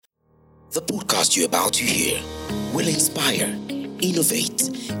The podcast you're about to hear will inspire, innovate,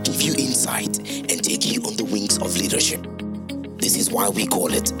 give you insight, and take you on the wings of leadership. This is why we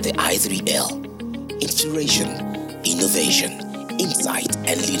call it the I3L. Inspiration, innovation, insight,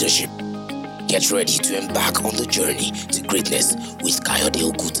 and leadership. Get ready to embark on the journey to greatness with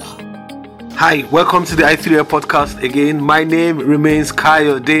Kayode Oguta. Hi, welcome to the I3L podcast again. My name remains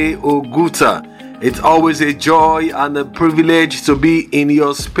Kayode Oguta. It's always a joy and a privilege to be in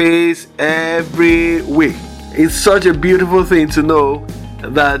your space every week. It's such a beautiful thing to know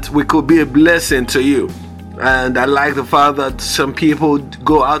that we could be a blessing to you. And I like the fact that some people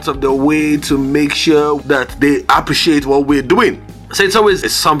go out of their way to make sure that they appreciate what we're doing. So it's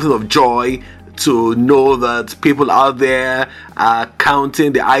always something of joy to know that people out there are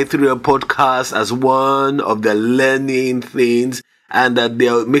counting the I3L podcast as one of their learning things, and that they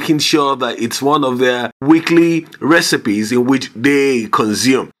are making sure that it's one of their weekly recipes in which they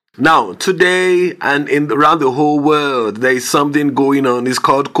consume. Now, today and around the whole world, there is something going on. It's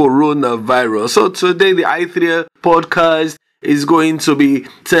called coronavirus. So today, the I3L podcast is going to be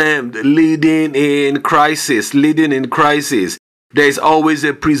termed Leading in Crisis. Leading in Crisis. There is always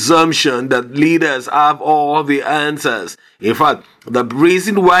a presumption that leaders have all the answers. In fact, the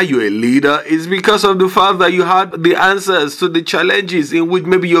reason why you're a leader is because of the fact that you had the answers to the challenges in which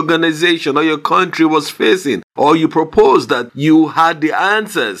maybe your organization or your country was facing, or you proposed that you had the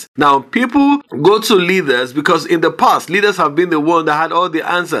answers. Now, people go to leaders because in the past, leaders have been the one that had all the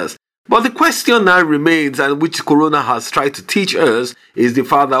answers. But the question now remains, and which Corona has tried to teach us, is the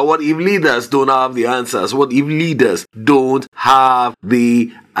fact that what if leaders don't have the answers? What if leaders don't have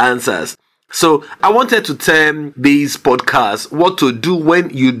the answers? So I wanted to term these podcasts, What to Do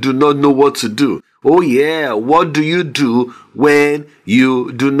When You Do Not Know What to Do. Oh yeah, what do you do when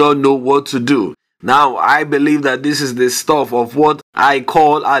you do not know what to do? Now, I believe that this is the stuff of what I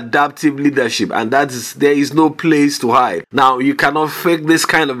call adaptive leadership, and that is, there is no place to hide. Now, you cannot fake this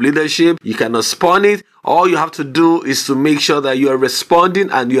kind of leadership. You cannot spawn it. All you have to do is to make sure that you are responding,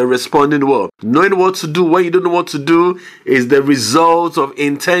 and you are responding well. Knowing what to do when you don't know what to do is the result of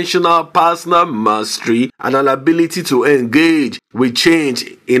intentional personal mastery and an ability to engage with change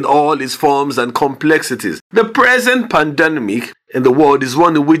in all its forms and complexities. The present pandemic in the world is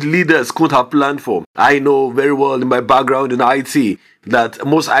one in which leaders couldn't have planned for. I know very well in my background in IT that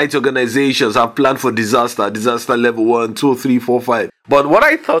most IT organizations have planned for disaster level 1, 2, 3, 4, 5. But what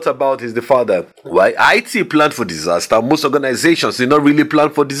I thought about is the fact that why IT planned for disaster, most organizations did not really plan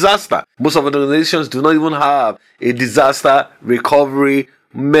for disaster. Most of the organizations do not even have a disaster recovery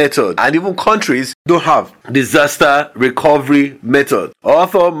method, and even countries don't have disaster recovery method.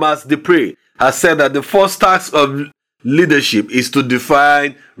 Author Max Dupre has said that the first task of leadership is to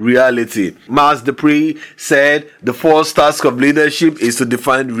define reality. Max Dupre said the first task of leadership is to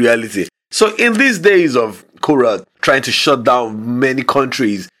define reality. So in these days of Corona trying to shut down many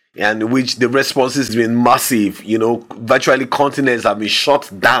countries, and in which the response has been massive, virtually continents have been shut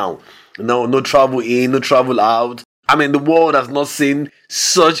down. No travel in, no travel out. I mean, the world has not seen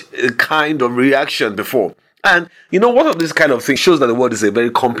such a kind of reaction before. And one of these kind of things shows that the world is a very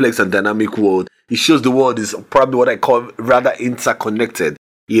complex and dynamic world. It shows the world is probably what I call rather interconnected.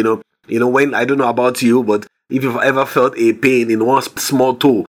 When, I don't know about you, but if you've ever felt a pain in one small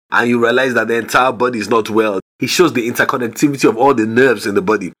toe and you realize that the entire body is not well, it shows the interconnectivity of all the nerves in the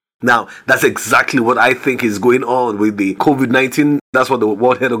body. Now, that's exactly what I think is going on with the COVID-19. That's what the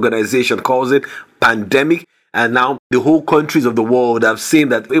World Health Organization calls it, pandemic. And now the whole countries of the world have seen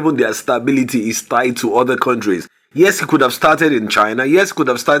that even their stability is tied to other countries. Yes, it could have started in China. Yes, it could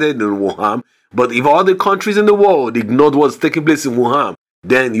have started in Wuhan. But if all the countries in the world ignored what's taking place in Wuhan,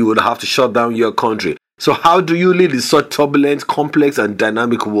 then you would have to shut down your country. So how do you lead in such turbulent, complex, and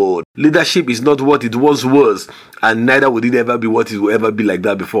dynamic world? Leadership is not what it once was, and neither would it ever be what it will ever be like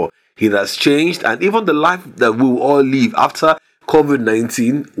that before. It has changed, and even the life that we will all live after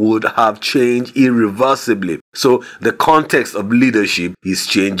COVID-19 would have changed irreversibly. So the context of leadership is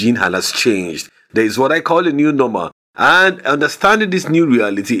changing and has changed. There is what I call a new normal. And understanding this new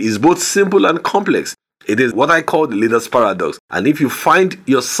reality is both simple and complex. It is what I call the leader's paradox. And if you find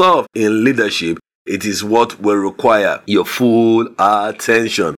yourself in leadership, it is what will require your full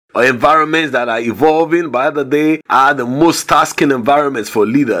attention. Environments that are evolving by the day are the most tasking environments for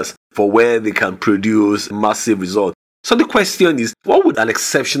leaders, for where they can produce massive results. So the question is, what would an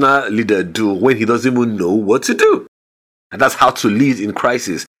exceptional leader do when he doesn't even know what to do? And that's how to lead in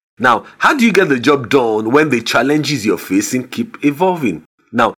crisis. Now, how do you get the job done when the challenges you're facing keep evolving?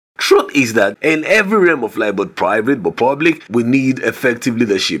 Now, truth is that in every realm of life, both private but public, we need effective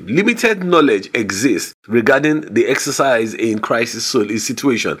leadership. Limited knowledge exists regarding the exercise in crisis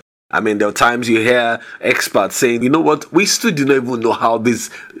situation. I mean, there are times you hear experts saying, you know what, we still do not even know how this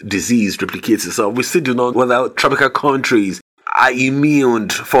disease replicates itself. We still do not know whether tropical countries are immune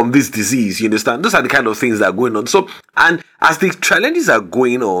from this disease. You understand? Those are the kind of things that are going on. So, and as the challenges are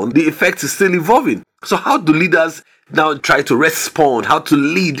going on, the effect is still evolving. So how do leaders now try to respond? How to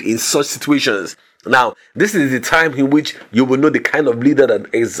lead in such situations? Now, this is the time in which you will know the kind of leader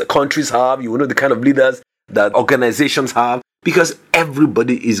that countries have. You will know the kind of leaders that organizations have, because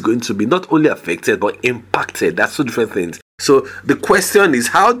everybody is going to be not only affected but impacted. That's two different things. So the question is,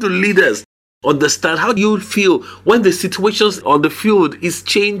 how do leaders understand? How do you feel when the situations on the field is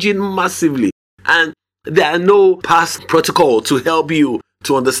changing massively and there are no past protocol to help you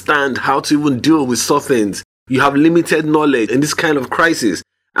to understand how to even deal with such things? You have limited knowledge in this kind of crisis,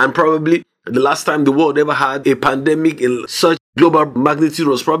 and probably the last time the world ever had a pandemic in such global magnitude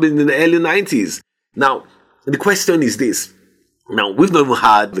was probably in the early 90s. Now, the question is this. Now, we've not even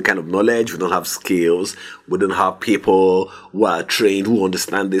had the kind of knowledge, we don't have skills, we don't have people who are trained, who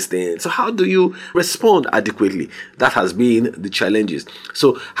understand this thing. So how do you respond adequately? That has been the challenges.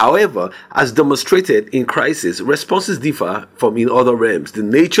 So, however, as demonstrated in crisis, responses differ from in other realms. The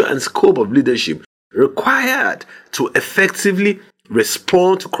nature and scope of leadership required to effectively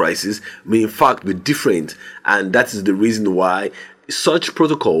respond to crisis may in fact be different, and that is the reason why such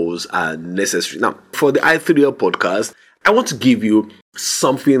protocols are necessary. Now, for the i3L podcast, I want to give you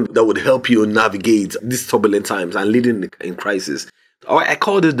something that would help you navigate these turbulent times and leading in crisis. I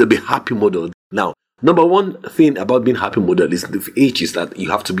called it the Be Happy model. Now, number one thing about being happy model is the H is that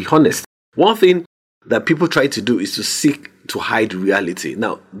you have to be honest. One thing that people try to do is to seek to hide reality.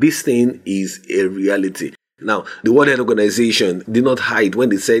 Now, this thing is a reality. Now, the World Health Organization did not hide when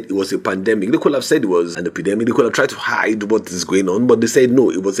they said it was a pandemic. They could have said it was an epidemic. They could have tried to hide what is going on, but they said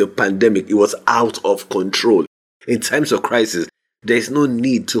no, it was a pandemic. It was out of control. In times of crisis, there is no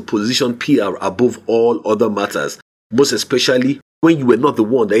need to position PR above all other matters, most especially when you were not the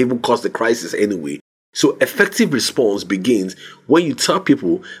one that even caused the crisis anyway. So effective response begins when you tell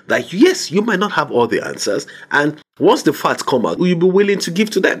people that yes, you might not have all the answers, and once the facts come out, will you be willing to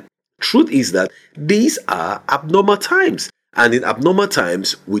give to them? Truth is that these are abnormal times, and in abnormal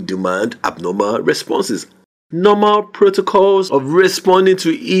times, we demand abnormal responses. Normal protocols of responding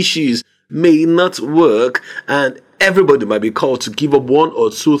to issues may not work, and everybody might be called to give up one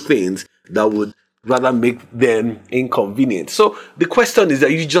or two things that would rather make them inconvenient. So the question is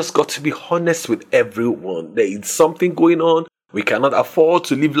that you just got to be honest with everyone. There is something going on. We cannot afford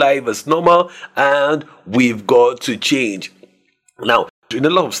to live life as normal, and we've got to change. Now, in a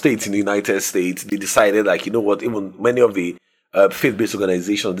lot of states in the United States, they decided, like, you know what, even many of the faith-based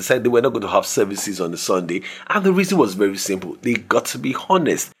organizations decided they were not going to have services on the Sunday. And the reason was very simple. They got to be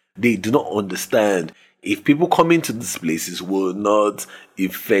honest. They do not understand if people come into these places will not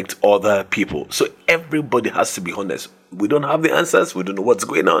affect other people. So everybody has to be honest. We don't have the answers. We don't know what's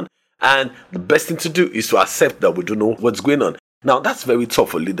going on. And the best thing to do is to accept that we don't know what's going on. Now, that's very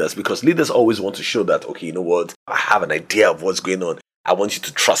tough for leaders, because leaders always want to show that, okay, you know what, I have an idea of what's going on. I want you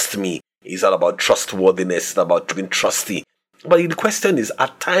to trust me. It's all about trustworthiness. It's about being trusty. But the question is,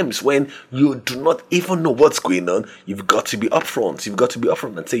 at times when you do not even know what's going on, you've got to be upfront. You've got to be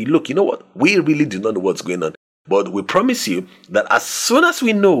upfront and say, look, you know what? We really do not know what's going on. But we promise you that as soon as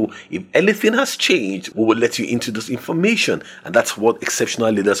we know if anything has changed, we will let you into this information. And that's what exceptional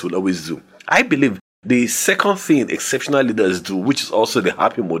leaders will always do. I believe the second thing exceptional leaders do, which is also the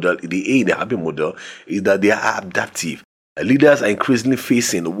happy model, the A in the happy model, is that they are adaptive. Leaders are increasingly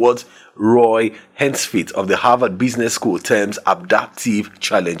facing what Roy Hensfit of the Harvard Business School terms adaptive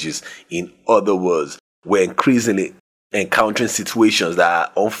challenges. In other words, we're increasingly encountering situations that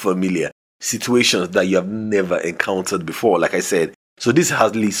are unfamiliar, situations that you have never encountered before, like I said. So this is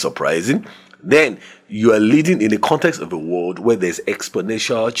hardly surprising. Then you are leading in the context of a world where there's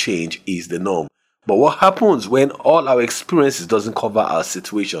exponential change is the norm. But what happens when all our experiences doesn't cover our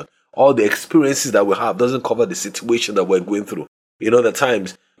situation? All the experiences that we have doesn't cover the situation that we're going through. You know, the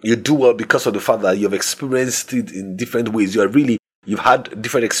times you do well because of the fact that you've experienced it in different ways. You've had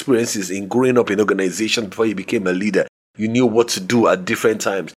different experiences in growing up in organizations before you became a leader. You knew what to do at different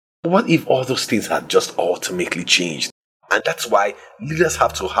times. But what if all those things had just ultimately changed? And that's why leaders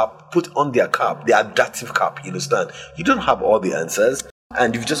have to put on their cap, their adaptive cap, you understand? You don't have all the answers,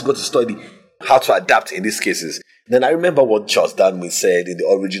 and you've just got to study how to adapt in these cases. Then I remember what Charles Darwin said in The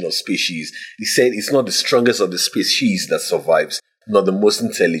Origin of Species. He said it's not the strongest of the species that survives, not the most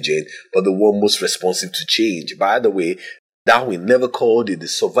intelligent, but the one most responsive to change. By the way, Darwin never called it the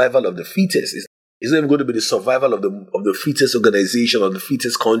survival of the fittest. It's not even going to be the survival of the fittest organization, or the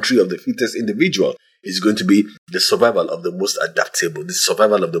fittest country, of the fittest individual. is going to be the survival of the most adaptable. The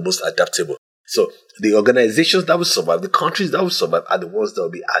survival of the most adaptable. So the organizations that will survive, the countries that will survive are the ones that will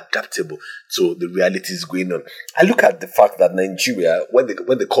be adaptable to the realities going on. I look at the fact that Nigeria, when the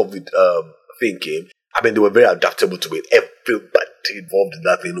COVID thing came, I mean, they were very adaptable to it. Everybody involved in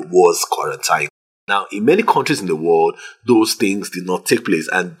that thing was quarantined. Now, in many countries in the world, those things did not take place.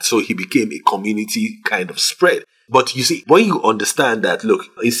 And so he became a community kind of spread. But you see, when you understand that, look,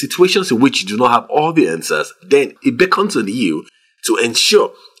 in situations in which you do not have all the answers, then it beckons on you to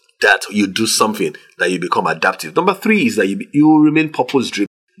ensure that you do something, that you become adaptive. Number 3 is that you remain purpose-driven.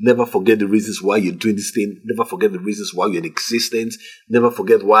 Never forget the reasons why you're doing this thing. Never forget the reasons why you're in existence. Never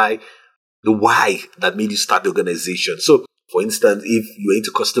forget the why that made you start the organization. So, for instance, if you're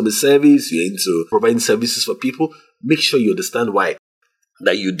into customer service, you're into providing services for people, make sure you understand why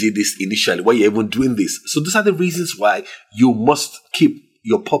that you did this initially, why you're even doing this. So those are the reasons why you must keep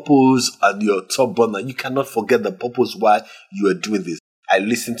your purpose and your top burner. You cannot forget the purpose why you are doing this. I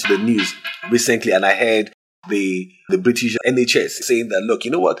listened to the news recently and I heard the British NHS saying that, look,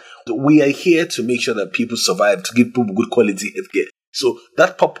 you know what? We are here to make sure that people survive, to give people good quality healthcare. So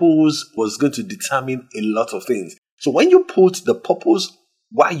that purpose was going to determine a lot of things. So when you put the purpose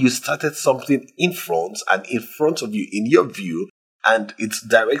why you started something in front and in front of you, in your view, and it's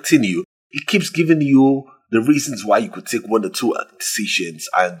directing you, it keeps giving you the reasons why you could take 1 or 2 decisions.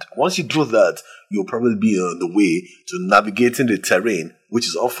 And once you do that, you'll probably be on the way to navigating the terrain, which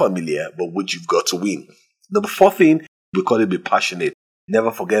is unfamiliar, but which you've got to win. Number 4 thing, we call it be passionate.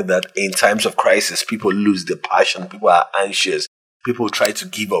 Never forget that in times of crisis, people lose their passion. People are anxious. People try to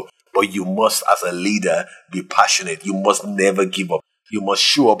give up. But you must, as a leader, be passionate. You must never give up. You must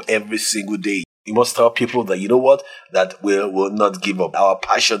show up every single day. You must tell people that, you know what, that we will not give up our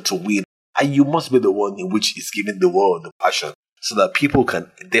passion to win. And you must be the one in which is giving the world the passion so that people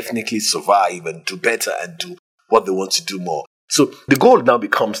can definitely survive and do better and do what they want to do more. So the goal now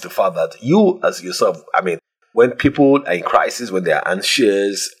becomes the fact that you as yourself, I mean, when people are in crisis, when they are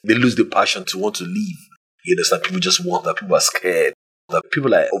anxious, they lose the passion to want to leave. You understand? People just want that. People are scared. That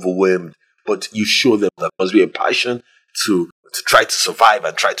people are overwhelmed. But you show them that there must be a passion to try to survive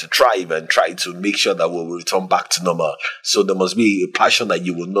and try to thrive and try to make sure that we'll return back to normal. So there must be a passion that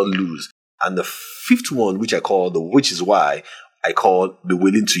you will not lose. And the 5th one, which is why I call be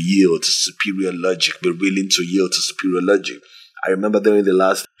willing to yield to superior logic. Be willing to yield to superior logic. I remember during the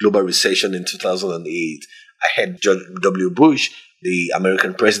last global recession in 2008, I heard George W. Bush, the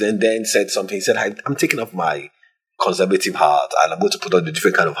American president, then said something. He said, I'm taking off my conservative hat and I'm going to put on a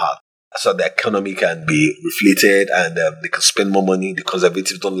different kind of hat so the economy can be reflated and they can spend more money. The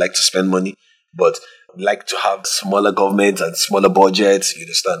conservatives don't like to spend money, but like to have smaller governments and smaller budgets, you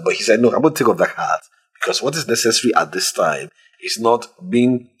understand? But he said, no, I'm going to take off that hat because what is necessary at this time is not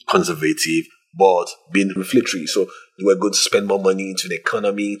being conservative, but being reflectory. So we're going to spend more money into the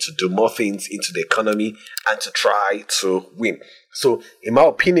economy, to do more things into the economy, and to try to win. So in my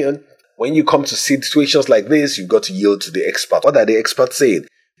opinion, when you come to situations like this, you've got to yield to the expert. What are the experts saying?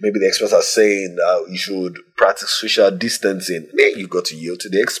 Maybe the experts are saying you should practice social distancing. Then you've got to yield to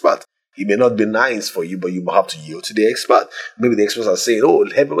the expert. It may not be nice for you, but you have to yield to the expert. Maybe the experts are saying, oh,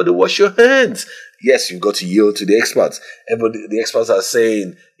 everybody wash your hands. Yes, you've got to yield to the experts. The experts are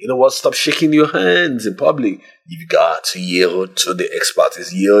saying, you know what, stop shaking your hands in public. You've got to yield to the experts.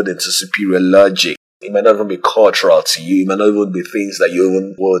 It's yielding to superior logic. It might not even be cultural to you. It might not even be things that you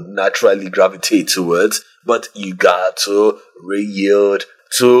even would naturally gravitate towards. But you got to yield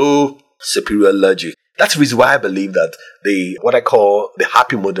to superior logic. That's the reason why I believe that what I call the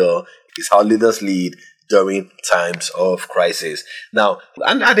happy model is how leaders lead during times of crisis. Now,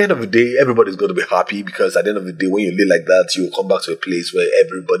 and at the end of the day, everybody's going to be happy because at the end of the day, when you live like that, you'll come back to a place where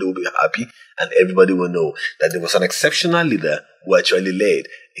everybody will be happy and everybody will know that there was an exceptional leader who actually led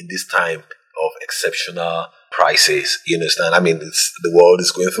in this time of exceptional crisis. You understand? I mean, the world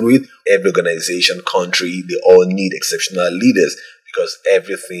is going through it. Every organization, country, they all need exceptional leaders because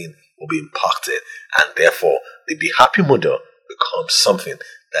everything will be impacted, and therefore the Be Happy model becomes something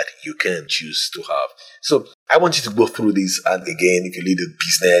that you can choose to have. So I want you to go through this, and again, if you lead a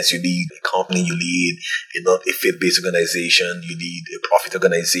business, you lead a company, you lead a faith-based organization, you lead a profit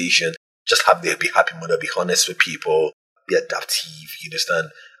organization, just have the Be Happy model. Be honest with people, be adaptive. You understand?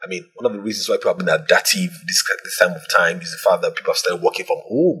 I mean, one of the reasons why people have been adaptive this time of time is the fact that people have started working from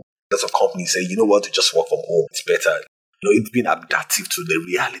home. Lots of companies say, you know what, to just work from home, it's better. It's been adaptive to the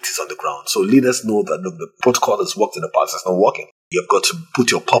realities on the ground. So leaders know that the protocol that's worked in the past is not working. You've got to put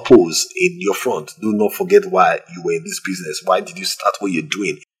your purpose in your front. Do not forget why you were in this business. Why did you start what you're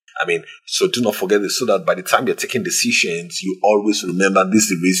doing? So do not forget this, so that by the time you're taking decisions, you always remember this is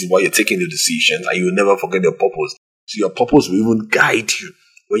the reason why you're taking the decisions, and you will never forget your purpose. So your purpose will even guide you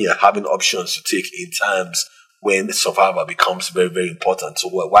when you're having options to take in times when survival becomes very, very important. So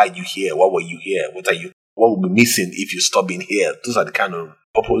why are you here? What were you here? What will be missing if you stop being here? Those are the kind of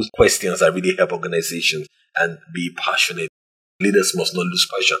purpose questions that really help organizations and be passionate. Leaders must not lose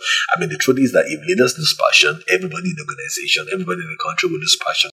passion. The truth is that if leaders lose passion, everybody in the organization, everybody in the country will lose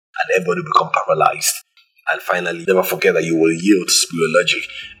passion, and everybody will become paralyzed. And finally, never forget that you will yield to spirit logic.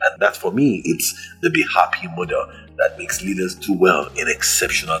 And that, for me, it's the Be Happy model that makes leaders do well in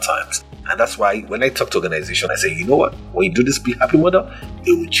exceptional times. And that's why when I talk to organizations, I say, you know what? When you do this Be Happy model,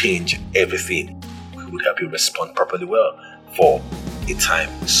 it will change everything. It will help you respond properly well for a time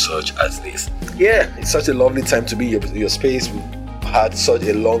such as this. Yeah, it's such a lovely time to be in your space. We've had such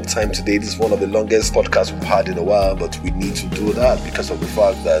a long time today. This is one of the longest podcasts we've had in a while, but we need to do that because of the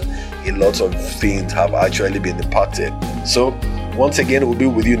fact that a lot of things have actually been impacted. So once again, we'll be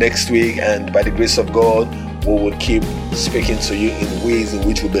with you next week, and by the grace of God, we will keep speaking to you in ways in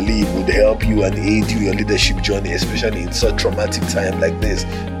which we believe would help you and aid you in your leadership journey, especially in such traumatic time like this,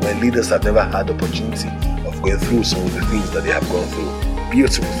 when leaders have never had the opportunity of going through some of the things that they have gone through.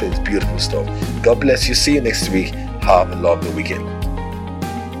 Beautiful things, beautiful stuff. God bless you. See you next week. Have a lovely weekend.